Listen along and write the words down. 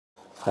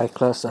Hi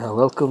class,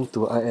 welcome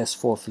to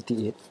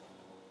Is458.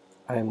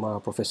 I'm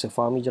Professor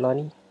Fahmi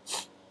Jalani.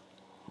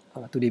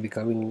 Today we're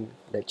covering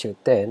lecture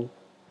 10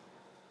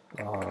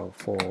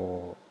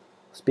 for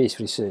space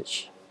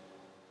research.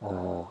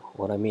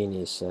 What I mean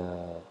is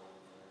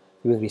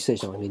doing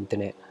research on the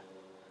internet,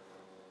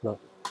 not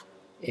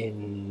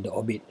in the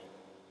orbit.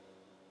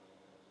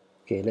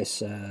 Okay, let's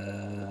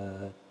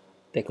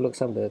take a look at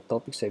some of the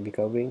topics that we're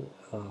covering,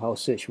 how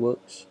search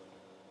works,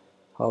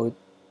 how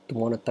to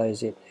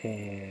monetize it,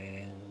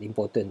 and the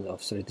importance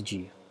of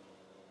strategy.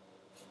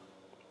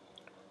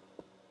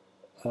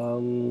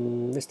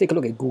 Let's take a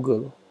look at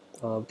Google.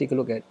 Take a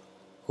look at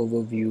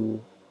overview,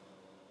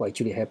 what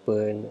actually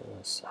happened,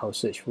 how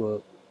search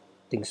work,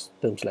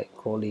 terms like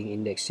crawling,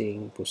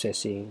 indexing,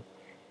 processing,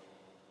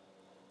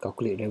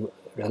 calculate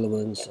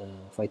relevance,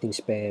 fighting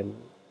spam,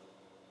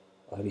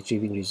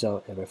 retrieving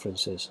result and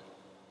references.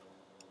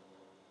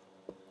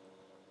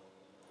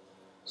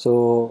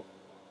 So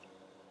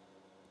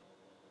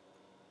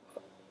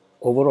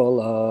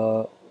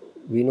overall,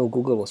 we know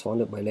Google was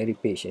founded by Larry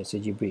Page and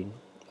Sergey Brin.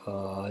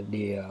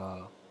 They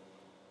are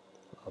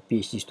a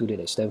PhD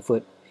student at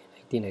Stanford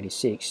in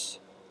 1996.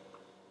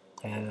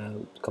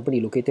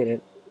 Company located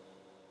at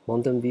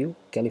Mountain View,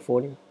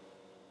 California.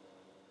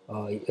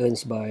 It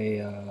earns by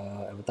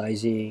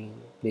advertising,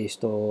 Play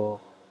Store,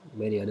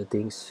 many other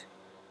things.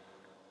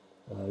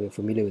 We're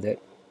familiar with that.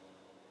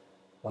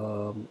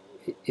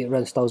 It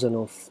runs thousands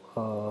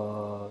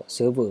of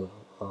server,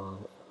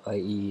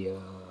 i.e.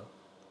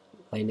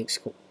 Linux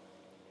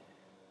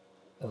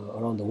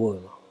around the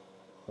world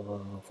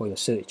for your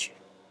search.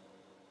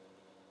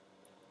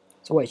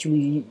 So what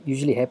actually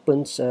usually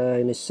happens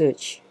in a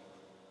search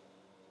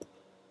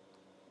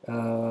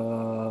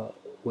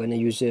when a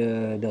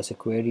user does a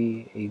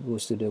query, it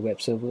goes to the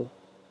web server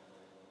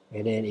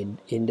and then it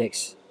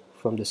index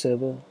from the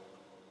server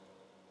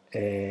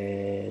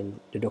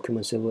and the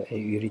document server,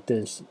 and it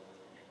returns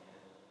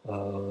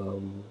the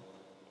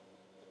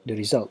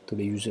result to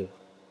the user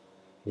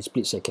in a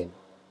split second.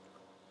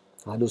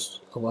 Those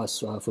of us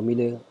who are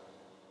familiar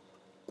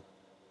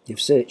with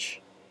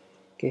search,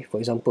 okay, for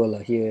example,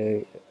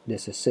 here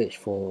there's a search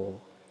for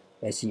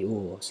SEO,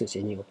 or search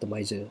engine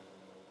optimizer,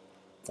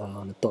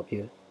 on the top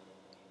here,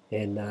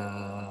 and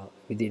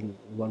within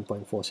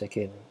 1.4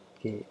 seconds,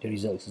 okay, the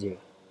result is here.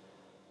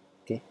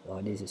 Okay,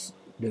 this is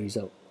the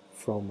result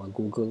from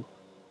Google,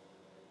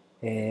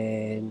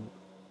 and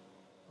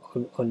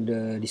on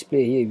the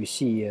display here we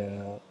see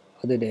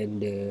other than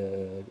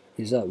the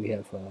result we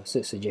have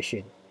search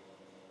suggestion,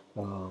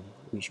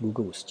 which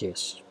Google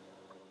suggests.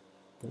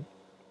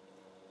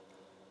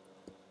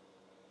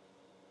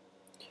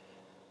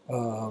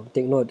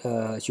 Take note,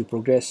 as you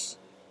progress,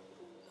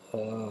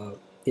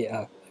 there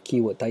are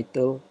keyword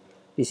title.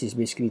 This is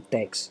basically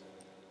text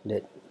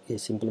that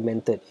is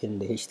implemented in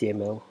the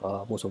HTML.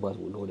 Most of us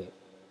would know that.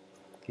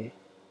 Okay.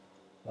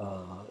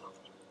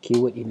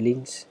 Keyword in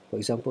links, for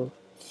example,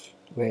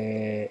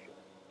 where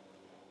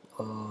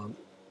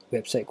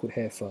website could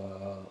have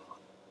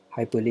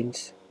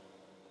hyperlinks,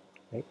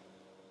 right?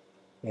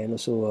 And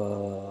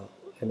also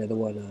another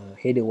one,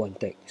 header one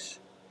text.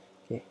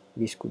 Okay,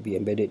 this could be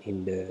embedded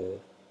in the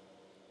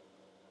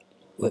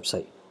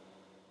website.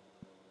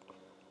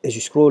 As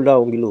you scroll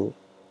down below,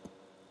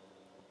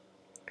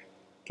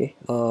 okay,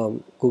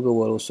 Google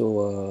will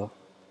also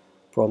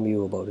prompt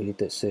you about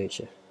related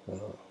search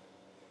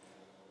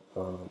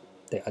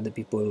that other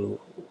people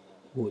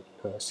would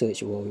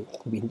search or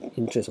could be in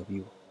interest of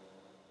you.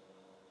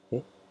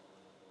 Okay,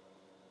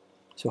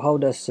 so how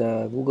does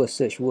Google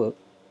search work?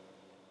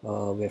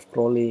 We have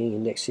crawling,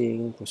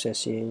 indexing,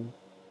 processing,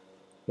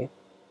 okay,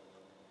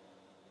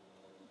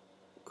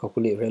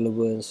 calculate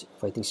relevance,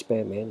 fighting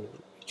spam, and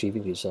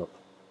retrieving result.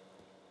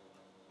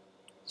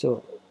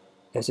 So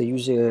as a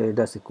user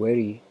does the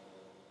query,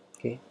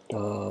 okay,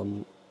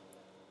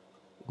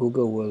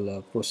 Google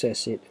will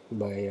process it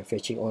by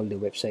fetching all the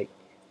website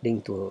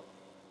linked to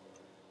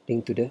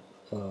the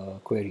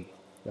query.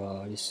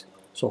 This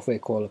software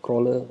called a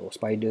crawler or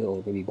spider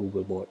or maybe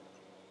Google bot.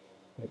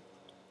 Right?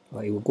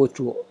 It will go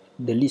through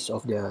the list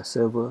of their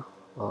server,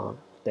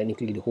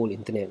 technically the whole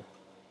internet.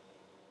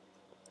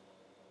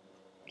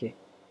 Okay,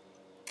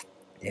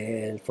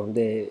 and from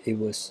there it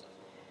was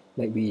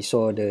like we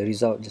saw the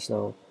result just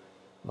now,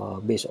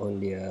 based on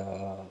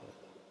their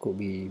could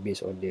be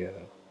based on their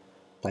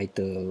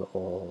title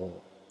or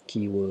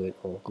keyword,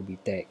 or could be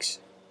text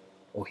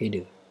or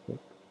header.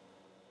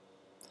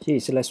 Here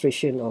is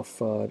illustration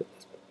of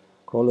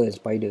crawler and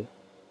spider,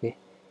 okay,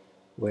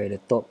 where the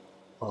top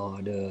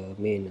are the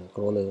main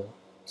crawler,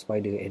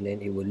 spider, and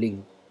then it will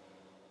link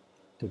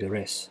to the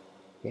rest,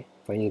 okay,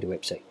 finding the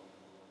website.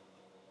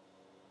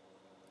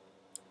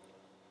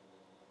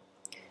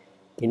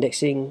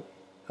 Indexing,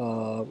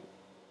 here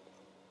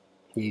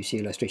you see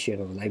illustration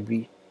of a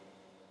library,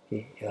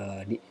 okay,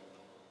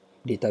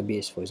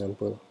 database, for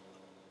example,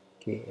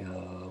 okay,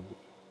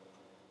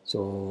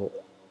 so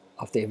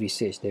after every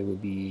search there will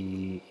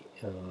be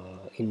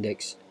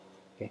index,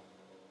 okay,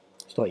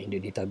 stored in the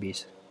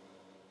database.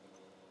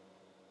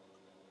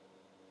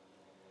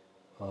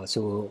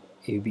 so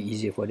it will be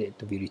easier for that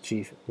to be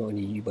retrieved not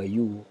only by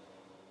you,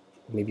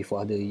 maybe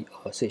for other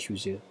search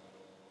user.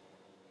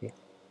 Okay.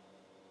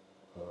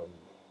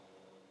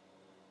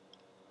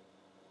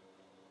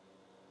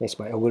 Next,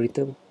 by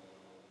algorithm.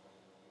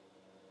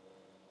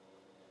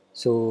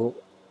 So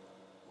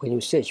when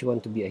you search, you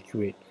want to be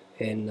accurate,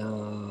 and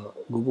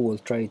Google will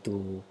try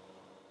to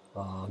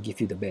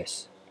give you the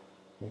best.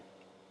 Okay.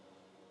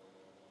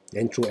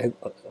 And through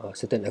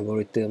certain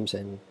algorithms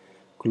and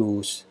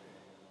clues,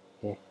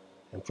 okay,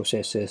 and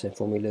processes and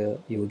formula,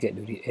 you will get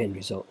the end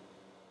result.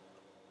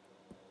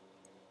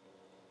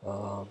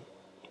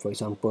 For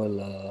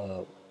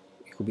example,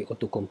 it could be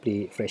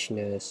autocomplete,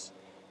 freshness,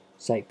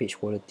 site page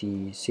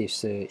quality, safe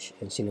search,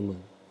 and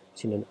synonym.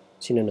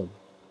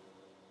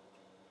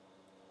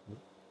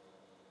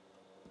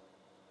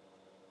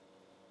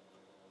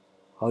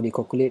 How they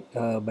calculate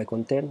by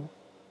content?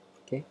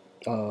 Okay,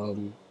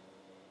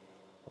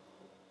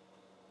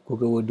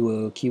 Google will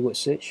do a keyword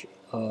search.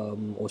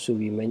 Also,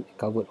 we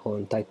covered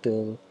on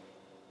title,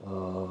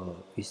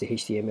 is the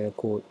HTML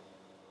code,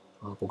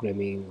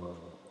 programming,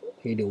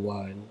 header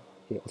 1,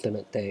 okay,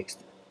 alternate text.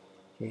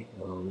 Okay,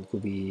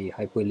 could be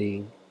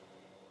hyperlink,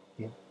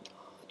 okay,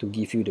 to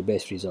give you the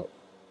best result.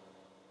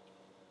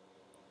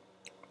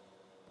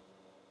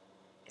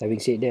 Having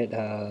said that,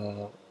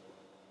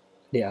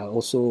 there are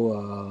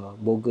also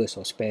bogus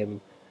or spam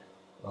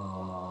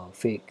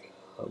fake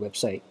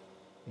website,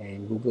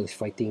 and Google is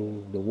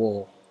fighting the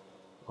war,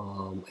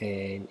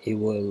 and it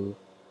will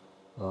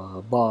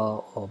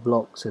bar or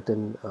block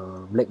certain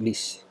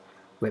blacklist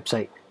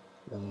website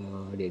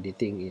that they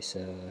think is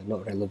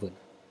not relevant.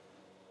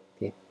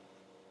 Okay.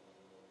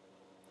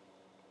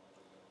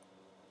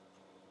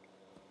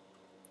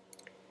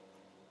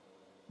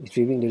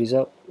 Retrieving the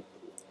result.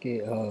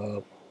 Okay.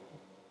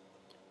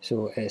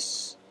 So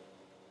as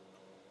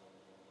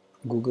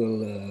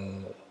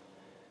Google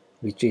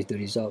retrieve the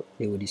result,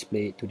 they will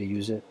display it to the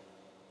user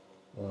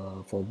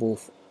for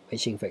both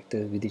matching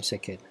factor within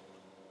second.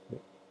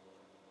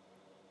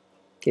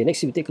 Okay,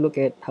 next we take a look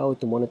at how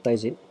to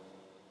monetize it.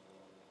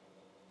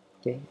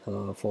 Okay,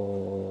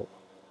 for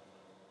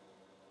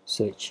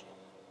search,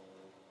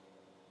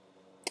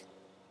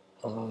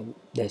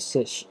 there's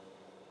search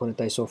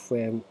monetize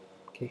software.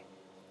 Okay,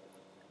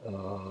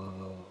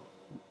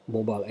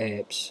 mobile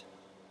apps,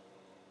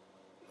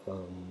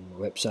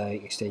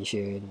 website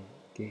extension,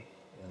 okay,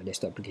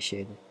 desktop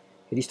application.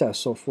 This type of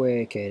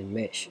software can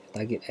match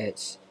target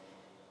ads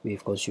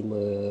with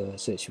consumer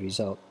search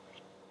result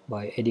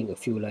by adding a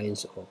few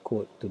lines of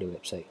code to the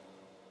website.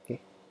 Okay,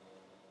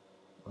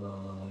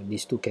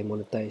 these two can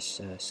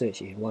monetize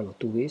search in one or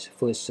two ways.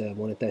 First,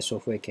 monetize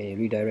software can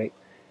redirect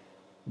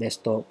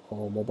desktop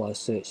or mobile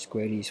search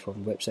queries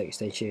from website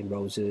extension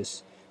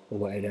browsers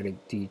provide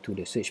directly to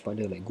the search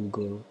partner like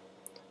Google,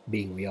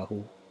 Bing, or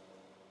Yahoo.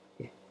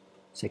 Okay.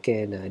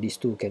 Second, these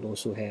two can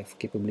also have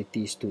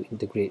capabilities to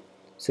integrate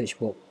search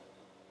box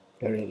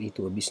directly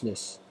to a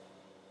business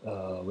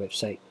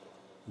website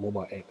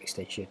mobile app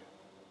extension.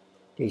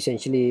 Okay,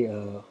 essentially,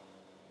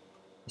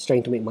 it's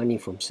trying to make money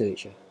from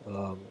search.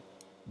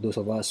 Those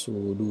of us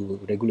who do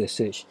regular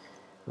search,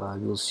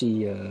 you will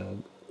see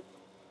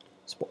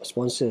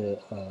sponsor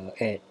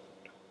ad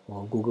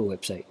on Google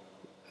website.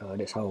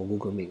 That's how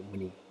Google make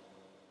money.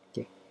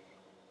 Okay.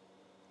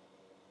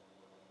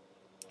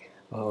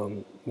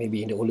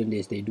 Maybe in the olden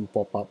days they do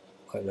pop up,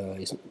 but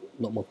it's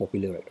not more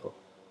popular right now.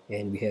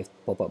 And we have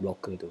pop up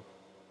blocker too.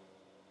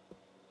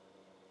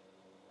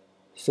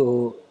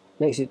 So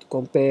next is to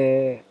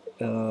compare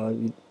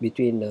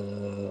between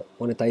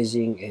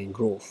monetizing and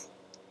growth.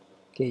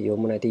 Okay, your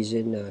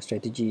monetization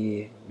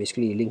strategy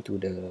basically linked to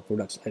the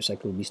product's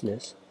lifecycle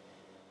business.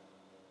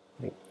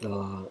 Right?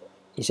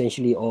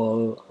 Essentially,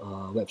 all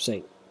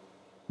website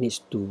needs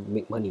to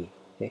make money.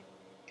 Okay,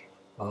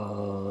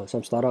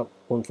 some startup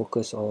won't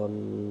focus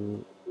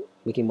on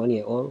making money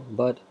at all,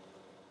 but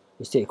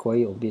instead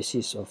acquire on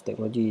basis of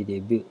technology they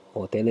built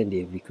or talent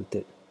they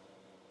recruited.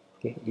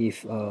 Okay,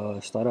 if you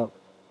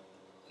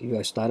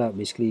are a startup,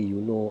 basically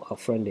you know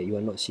upfront that you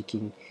are not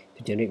seeking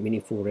to generate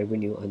meaningful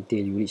revenue until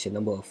you reach a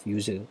number of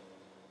users.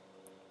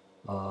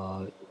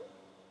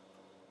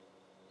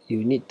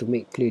 You need to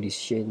make clear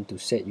decision to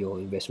set your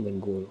investment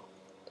goal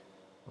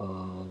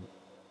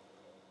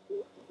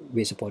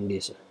based upon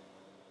this.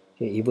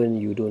 Okay, even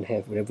you don't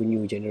have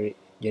revenue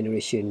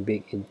generation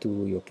baked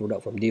into your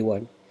product from day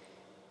one,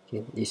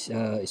 okay,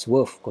 it's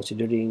worth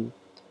considering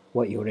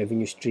what your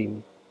revenue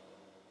stream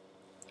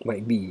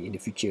might be in the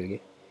future.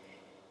 Okay,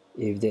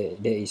 if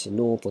there is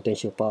no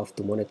potential path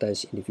to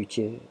monetize in the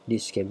future,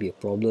 this can be a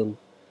problem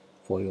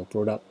for your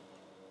product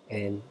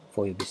and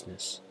for your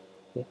business.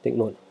 Okay, take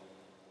note.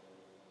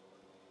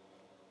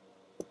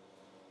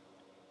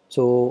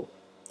 So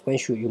when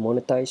should you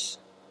monetize?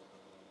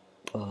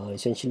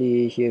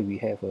 Essentially, here we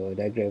have a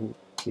diagram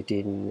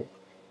between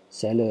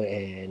seller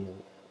and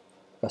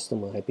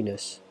customer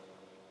happiness.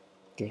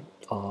 Okay,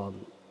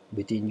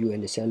 between you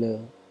and the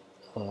seller,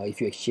 if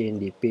you exchange,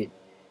 they paid,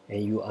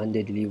 and you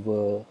under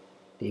deliver,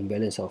 the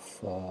imbalance of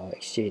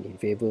exchange in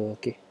favor.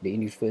 Okay, the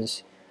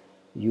indifference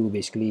you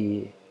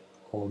basically,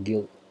 or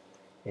guilt,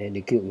 and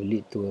the guilt will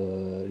lead to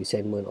a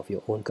resentment of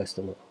your own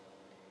customer.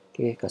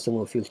 Okay, customer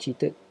will feel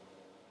cheated.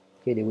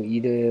 Okay, they will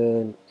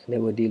either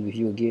never deal with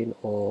you again,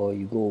 or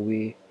you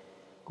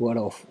go out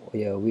of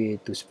your way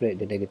to spread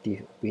the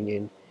negative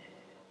opinion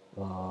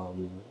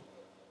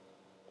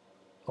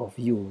of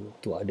you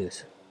to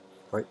others,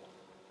 right?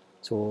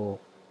 So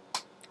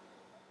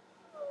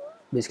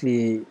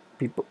basically,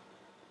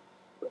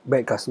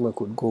 bad customer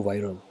could go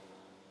viral.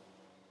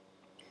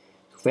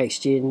 Fair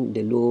exchange,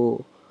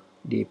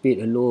 they paid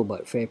a low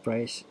but fair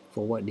price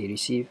for what they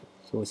received.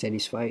 So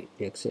satisfied,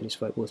 they are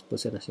satisfied, both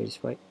person are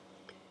satisfied.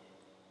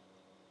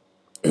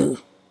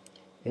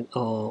 And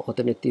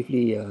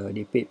alternatively,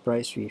 they paid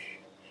price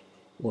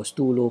was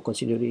too low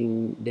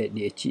considering that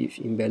they achieved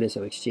imbalance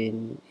of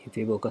exchange in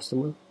favor of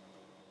customer.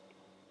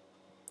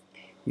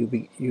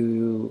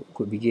 You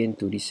could begin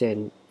to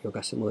resent your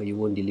customer. You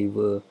won't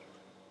deliver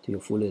to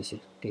your fullest.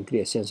 Can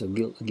create a sense of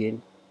guilt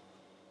again.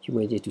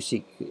 Human nature to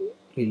seek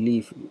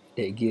relieve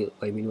that guilt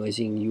by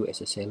minimizing you as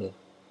a seller.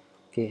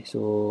 Okay,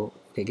 so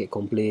they get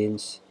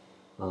complaints,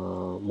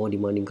 more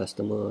demanding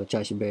customer,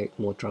 chargeback,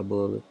 more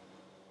trouble.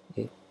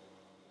 Okay,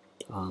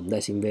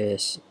 less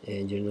invest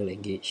and general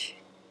engage.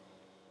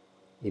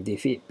 If they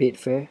paid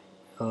fair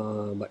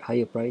but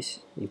higher price,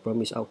 you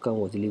promise outcome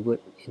was delivered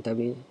in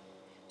time,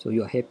 so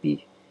you are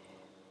happy,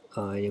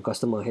 your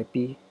customer are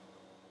happy,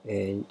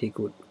 and they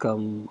could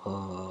come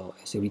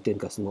as a return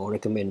customer or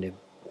recommend them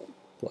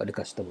to other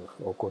customer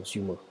or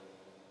consumer.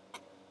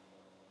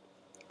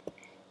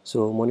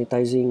 So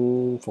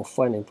monetizing for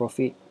fun and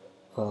profit,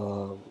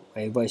 my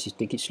advice is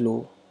take it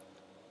slow.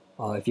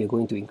 If you're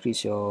going to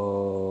increase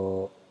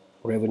your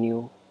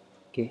revenue,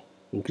 okay,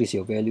 increase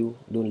your value.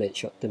 Don't let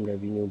short-term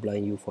revenue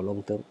blind you for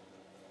long-term.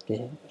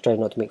 Okay, try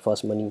not to make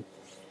fast money.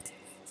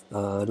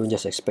 Don't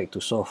just expect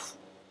to solve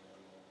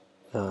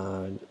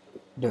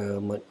the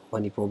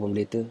money problem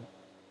later,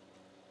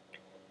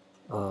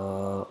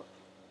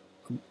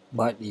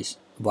 but is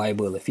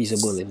viable,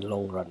 feasible in the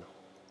long run.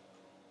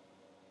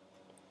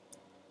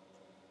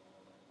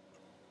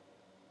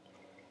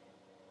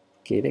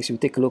 Okay, next we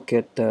take a look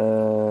at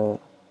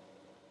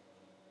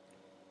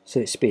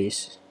search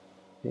space.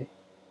 Okay,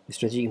 the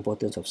strategic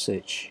importance of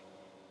search.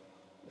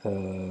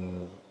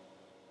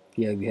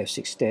 Here we have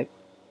 6 steps.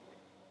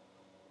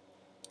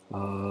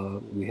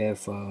 We have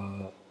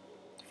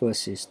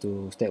first is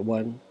to step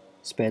 1,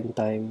 spend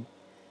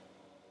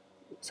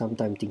some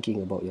time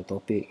thinking about your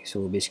topic.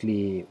 So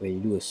basically, when you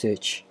do a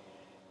search,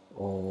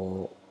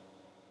 or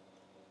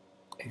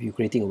if you're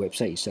creating a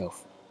website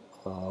itself,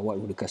 what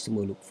would the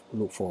customer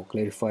look for?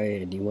 Clarify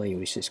and define your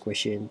research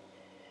question.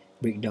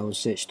 Break down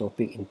search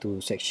topic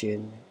into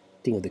section.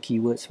 Think of the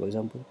keywords, for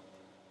example.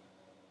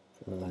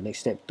 Next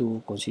step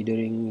 2,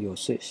 considering your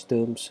search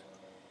terms.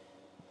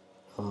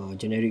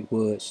 Generic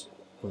words,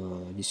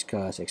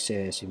 discuss,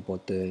 access,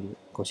 important.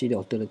 Consider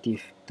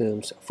alternative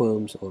terms,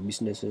 firms or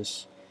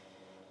businesses.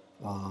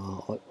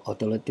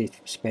 Alternative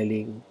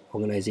spelling,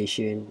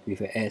 organization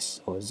with a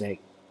S or Z.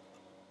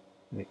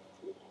 Right?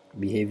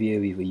 Behavior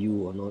with a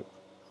U or not.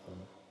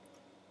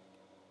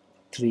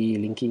 3,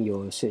 linking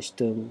your search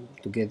term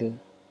together.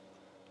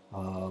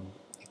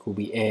 It could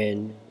be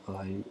and,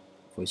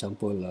 for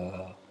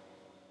example,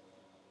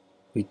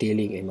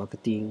 retailing and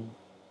marketing.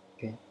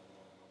 Okay,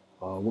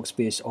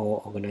 workspace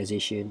or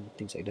organization,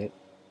 things like that.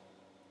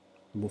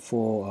 Number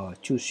 4,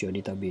 choose your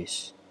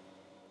database.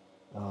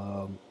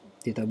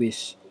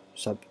 Database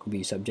could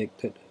be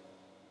subjected.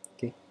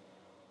 Okay,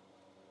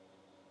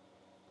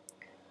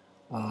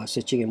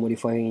 searching and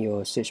modifying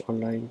your search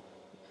online.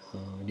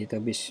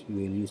 Database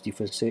will use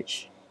different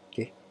search.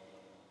 Okay,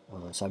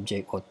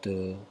 subject,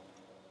 author,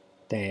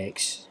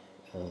 text,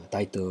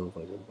 title,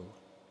 for example.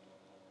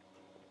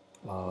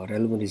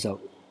 Relevant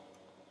result.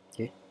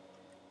 Okay,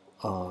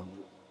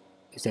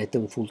 is the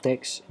item full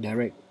text,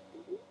 direct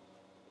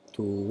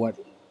to what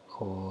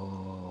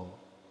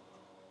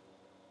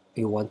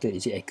you wanted?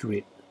 Is it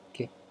accurate?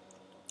 Okay,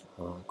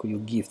 could you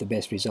give the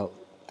best result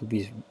to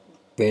be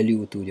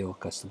value to your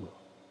customer?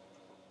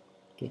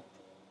 Okay,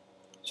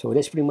 so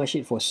that's pretty much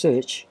it for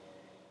search.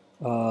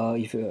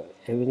 If you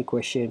have any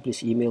question,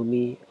 please email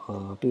me.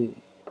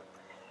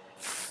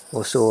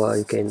 Also,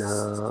 you can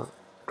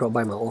drop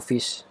by my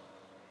office.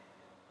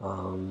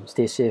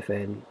 Stay safe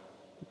and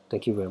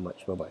thank you very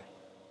much. Bye bye.